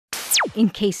in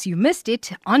case you missed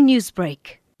it on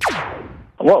Newsbreak.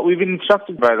 Well, we've been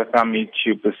instructed by the family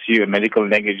to pursue a medical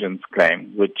negligence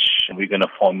claim, which we're going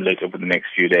to formulate over the next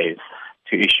few days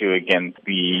to issue against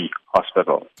the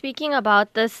hospital. Speaking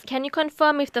about this, can you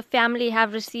confirm if the family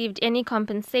have received any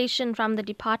compensation from the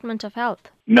Department of Health?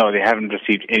 No, they haven't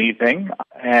received anything.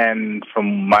 And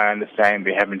from my understanding,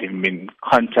 they haven't even been in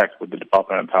contact with the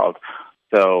Department of Health.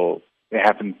 So there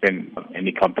haven't been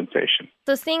any compensation.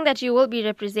 So seeing that you will be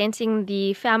representing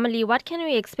the family, what can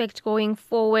we expect going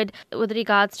forward with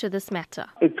regards to this matter?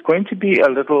 It's going to be a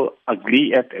little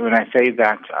ugly. When I say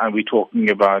that, we're talking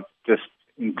about just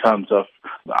in terms of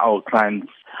our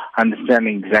clients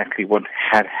understanding exactly what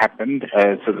had happened.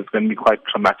 So it's going to be quite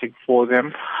traumatic for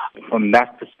them. From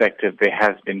that perspective, there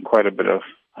has been quite a bit of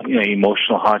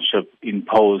emotional hardship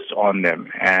imposed on them.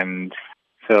 And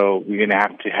so we're going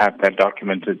to have that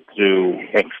documented through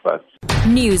experts.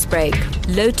 Newsbreak,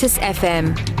 Lotus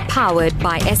FM, powered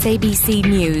by SABC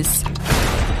News.